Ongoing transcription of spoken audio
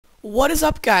What is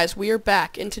up, guys? We are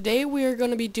back, and today we are going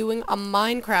to be doing a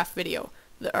Minecraft video.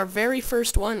 Our very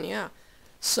first one, yeah.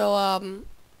 So,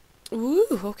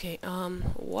 okay,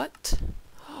 what?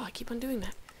 Oh, I keep on doing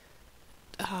that.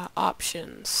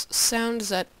 Options. Sound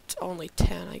is at only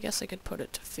 10. I guess I could put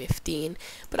it to 15,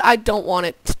 but I don't want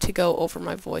it to go over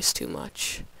my voice too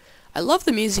much. I love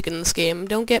the music in this game,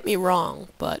 don't get me wrong,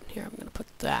 but here, I'm going to put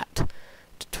that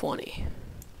to 20,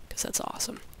 because that's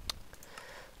awesome.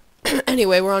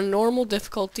 Anyway, we're on normal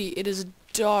difficulty. It is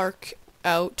dark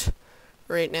out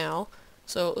right now,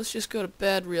 so let's just go to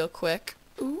bed real quick.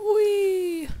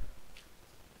 Whee!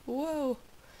 Whoa.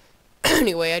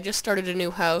 Anyway, I just started a new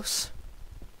house.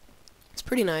 It's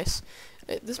pretty nice.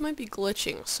 This might be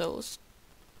glitching, so let's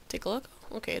take a look.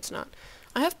 Okay, it's not.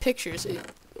 I have pictures.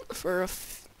 For a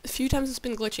few times it's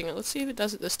been glitching. Let's see if it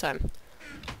does it this time.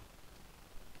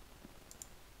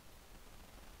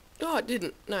 Oh, it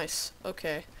didn't. Nice.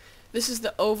 Okay. This is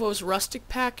the Ovo's Rustic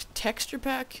Pack texture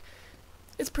pack.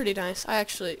 It's pretty nice. I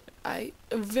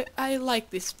like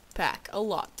this pack a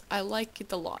lot. I like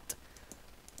it a lot.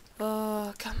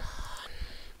 Come on.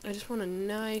 I just want a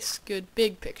nice, good,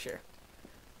 big picture.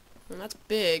 And that's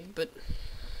big, but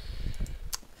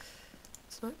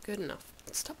it's not good enough.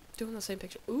 Stop doing the same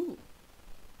picture. Ooh.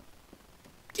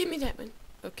 Give me that one.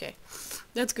 Okay.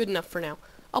 That's good enough for now.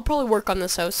 I'll probably work on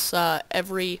this house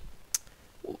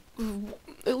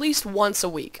at least once a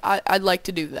week. I'd like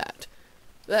to do that.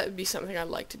 That would be something I'd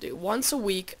like to do. Once a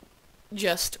week,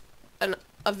 just a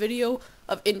video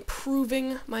of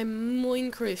improving my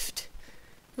Minecraft.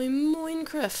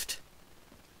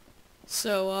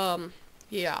 So,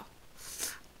 yeah.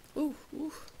 Ooh.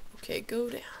 Okay, go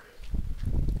down.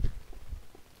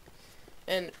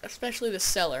 And especially the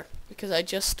cellar, because I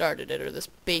just started it, or this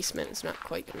basement is not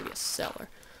quite going to be a cellar.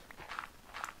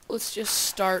 Let's just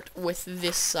start with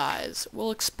this size.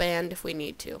 We'll expand if we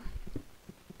need to.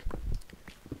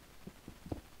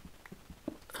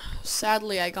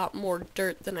 Sadly, I got more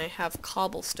dirt than I have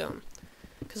cobblestone,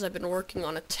 because I've been working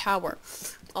on a tower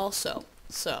also,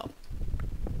 so.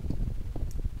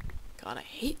 God, I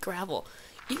hate gravel.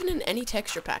 Even in any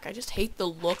texture pack, I just hate the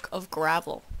look of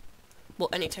gravel. Well,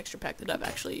 any texture pack that I've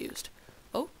actually used.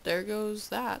 Oh, there goes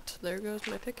that. There goes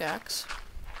my pickaxe.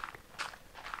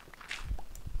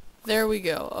 There we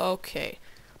go. Okay.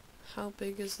 How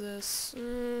big is this?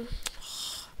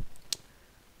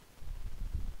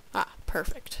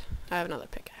 Perfect. I have another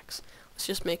pickaxe. Let's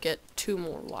just make it 2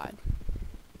 more wide.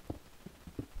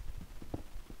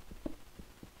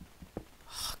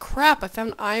 Oh, crap, I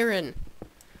found iron.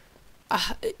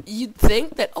 You'd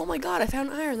think that, oh my god, I found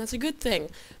iron, that's a good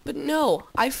thing. But no,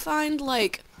 I find,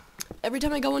 like, every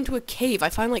time I go into a cave, I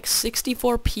find, like,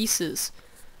 64 pieces.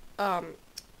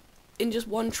 In just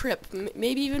one trip,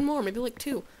 maybe even more, maybe like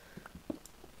 2.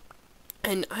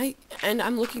 And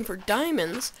I'm looking for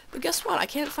diamonds, but guess what? I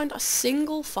can't find a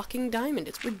single fucking diamond.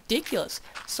 It's ridiculous.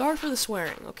 Sorry for the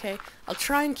swearing, okay? I'll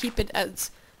try and keep it as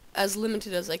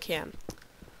limited as I can.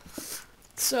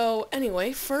 So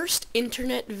anyway, first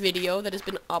internet video that has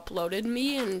been uploaded.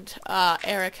 Me and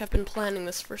Eric have been planning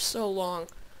this for so long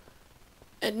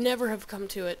and never have come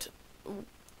to it.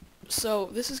 So,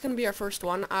 this is going to be our first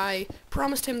one. I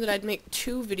promised him that I'd make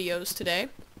 2 videos today.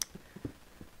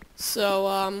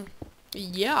 So,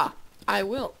 yeah, I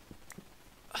will.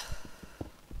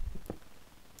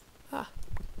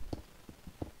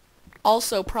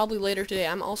 Also, probably later today,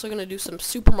 I'm also going to do some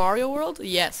Super Mario World.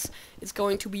 Yes, it's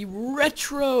going to be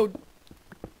Retro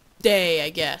Day,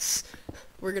 I guess.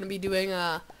 We're going to be doing,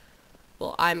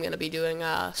 well, I'm going to be doing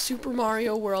a Super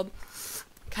Mario World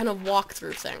kind of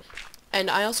walkthrough thing. And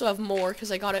I also have more,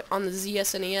 because I got it on the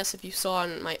ZSNES, if you saw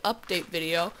in my update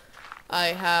video. I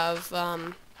have,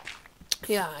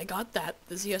 yeah, I got that,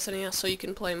 the ZSNES, so you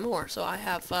can play more. So I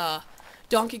have,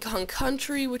 Donkey Kong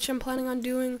Country, which I'm planning on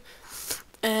doing,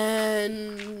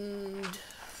 and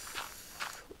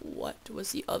what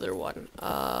was the other one?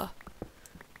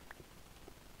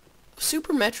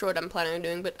 Super Metroid I'm planning on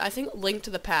doing, but I think Link to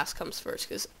the Past comes first,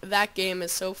 because that game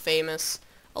is so famous.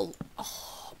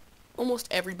 Almost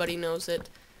everybody knows it.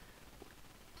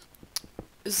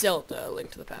 Zelda,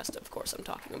 Link to the Past, of course, I'm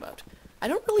talking about. I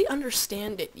don't really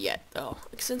understand it yet, though.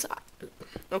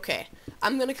 Okay,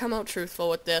 I'm gonna come out truthful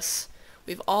with this.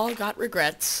 We've all got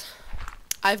regrets.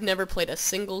 I've never played a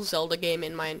single Zelda game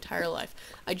in my entire life.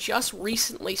 I just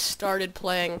recently started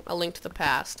playing A Link to the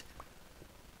Past.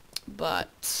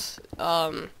 But,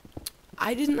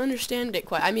 I didn't understand it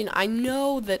quite. I mean, I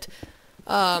know that,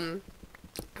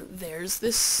 there's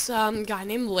this guy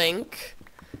named Link,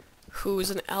 who's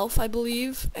an elf, I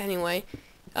believe. Anyway,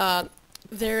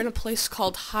 they're in a place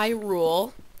called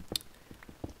Hyrule,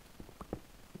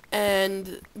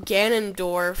 and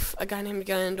Ganondorf, a guy named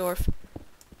Ganondorf,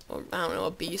 or I don't know,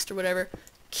 a beast or whatever,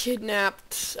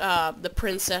 kidnapped the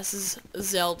princess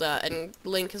Zelda, and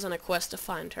Link is on a quest to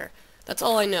find her. That's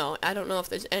all I know. I don't know if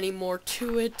there's any more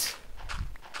to it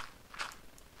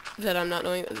that I'm not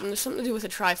knowing. There's something to do with the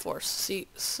Triforce. See,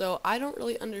 so I don't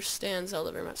really understand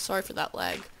Zelda very much. Sorry for that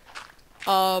lag.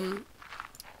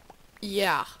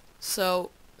 Yeah.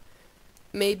 So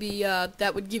maybe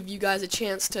that would give you guys a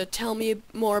chance to tell me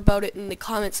more about it in the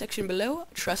comment section below.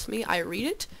 Trust me, I read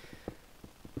it.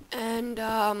 And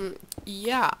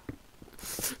yeah.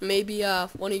 Maybe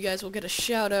one of you guys will get a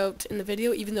shout out in the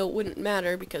video, even though it wouldn't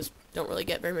matter because don't really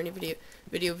get very many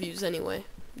video views anyway.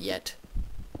 Yet.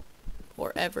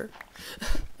 Or ever.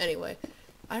 Anyway,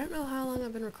 I don't know how long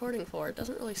I've been recording for. It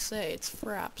doesn't really say. It's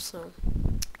Fraps, so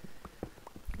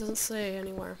it doesn't say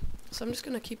anywhere. So I'm just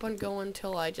gonna keep on going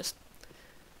until I just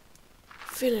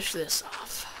finish this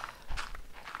off.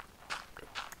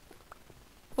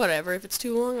 Whatever, if it's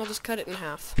too long, I'll just cut it in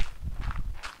half.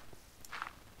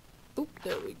 Oop,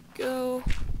 there we go.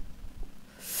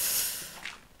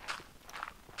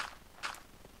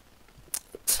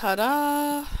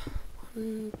 Ta-da!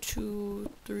 1, 2,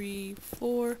 3,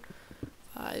 4,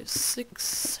 5, 6,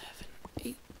 7,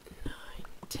 8, 9,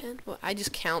 10. Well, I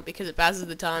just count because it passes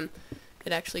the time.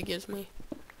 It actually gives me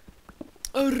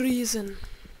a reason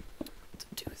to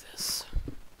do this.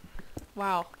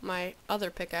 Wow, my other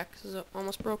pickaxe is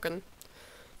almost broken.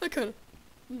 That kinda...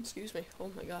 excuse me. Oh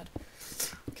my god.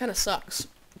 Kinda sucks.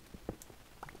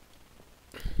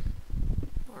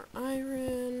 More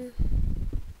iron.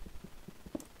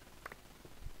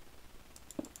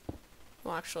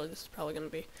 Well, actually, this is probably going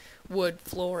to be wood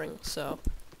flooring, so...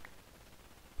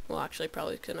 well, actually,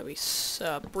 probably going to be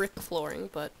brick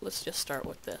flooring, but let's just start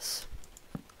with this.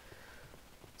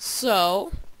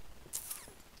 So,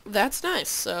 that's nice.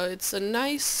 So, it's a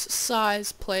nice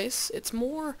size place. It's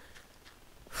more...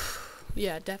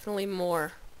 yeah, definitely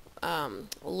more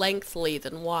lengthly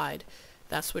than wide.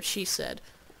 That's what she said.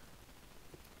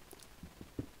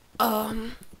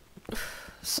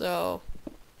 So...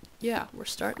 yeah, we're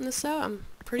starting this out. I'm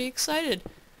pretty excited.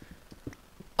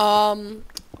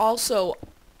 Also,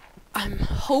 I'm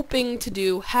hoping to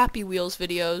do Happy Wheels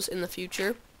videos in the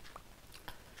future.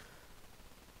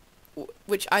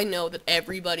 Which I know that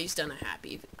everybody's done a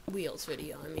Happy Wheels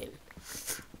video. I mean,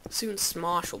 soon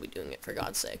Smosh will be doing it, for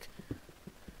God's sake.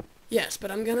 Yes, but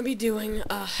I'm gonna be doing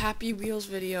a Happy Wheels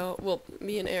video. Well,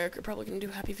 me and Eric are probably gonna do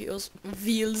Happy Wheels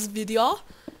video.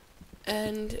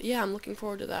 And, yeah, I'm looking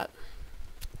forward to that.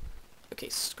 Okay,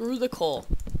 screw the coal.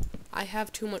 I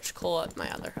have too much coal at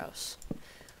my other house.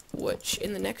 Which,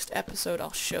 in the next episode,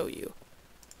 I'll show you.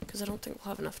 Because I don't think we'll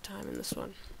have enough time in this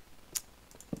one.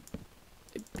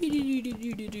 There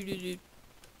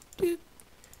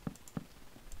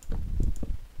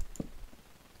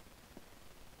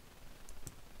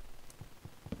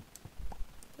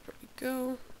we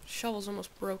go. Shovel's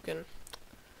almost broken.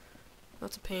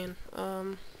 That's a pain.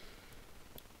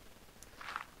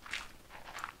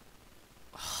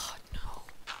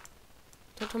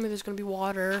 Don't tell me there's gonna be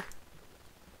water.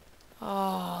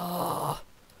 Oh,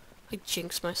 I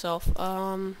jinxed myself.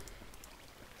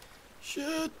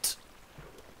 Shit.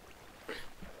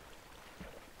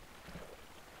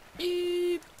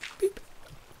 Beep, beep.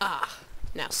 Ah,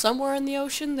 now somewhere in the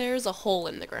ocean there's a hole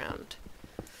in the ground.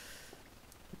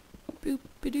 Boop,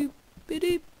 ba-doop,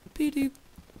 ba-doop, ba-doop.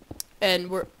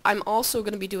 And I'm also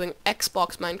gonna be doing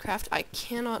Xbox Minecraft. I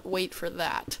cannot wait for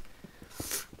that.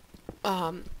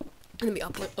 I'm gonna be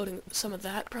uploading some of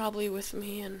that probably with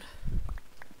me and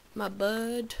my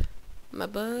bud.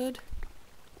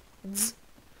 Zzz.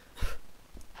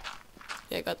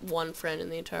 Yeah, I got one friend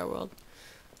in the entire world.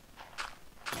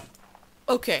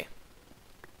 Okay.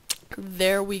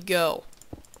 There we go.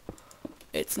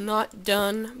 It's not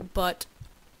done, but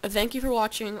thank you for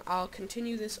watching. I'll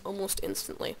continue this almost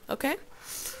instantly, okay?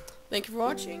 Thank you for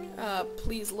watching.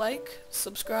 Please like,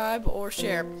 subscribe, or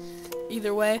share.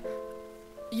 Either way,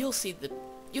 you'll see the...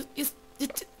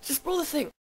 just roll the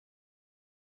thing.